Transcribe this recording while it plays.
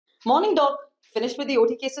Morning, Doc. Finished with the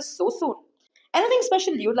OT cases so soon. Anything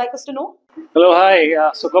special you'd like us to know? Hello,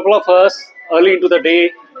 hi. So, a couple of us early into the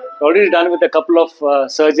day, already done with a couple of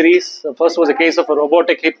surgeries. The first was a case of a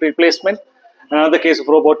robotic hip replacement, another case of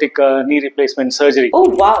robotic knee replacement surgery. Oh,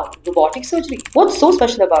 wow. Robotic surgery. What's so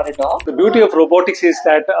special about it, Doc? The beauty of robotics is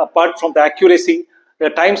that apart from the accuracy, the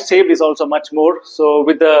time saved is also much more. So,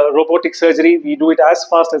 with the robotic surgery, we do it as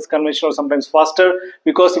fast as conventional, sometimes faster,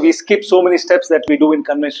 because we skip so many steps that we do in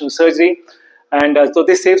conventional surgery. And so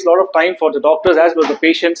this saves a lot of time for the doctors as well as the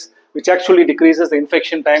patients, which actually decreases the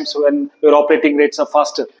infection times when your operating rates are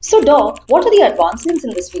faster. So, Doc, what are the advancements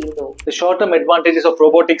in this field, though? The short-term advantages of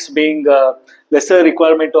robotics being lesser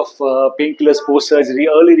requirement of painkillers post-surgery,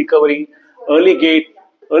 early recovery, early gait,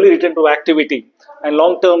 early return to activity, and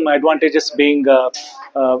long-term advantages being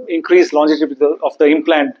increased longevity of the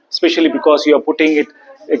implant, especially because you are putting it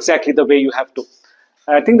exactly the way you have to.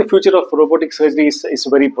 I think the future of robotic surgery is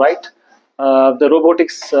very bright. The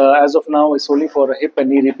robotics as of now is only for hip and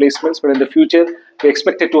knee replacements, but in the future we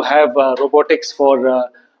expected to have robotics for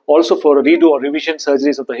also for redo or revision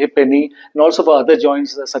surgeries of the hip and knee, and also for other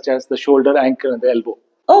joints such as the shoulder, ankle, and the elbow.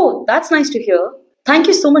 Oh, that's nice to hear. Thank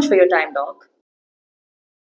you so much for your time, Doc.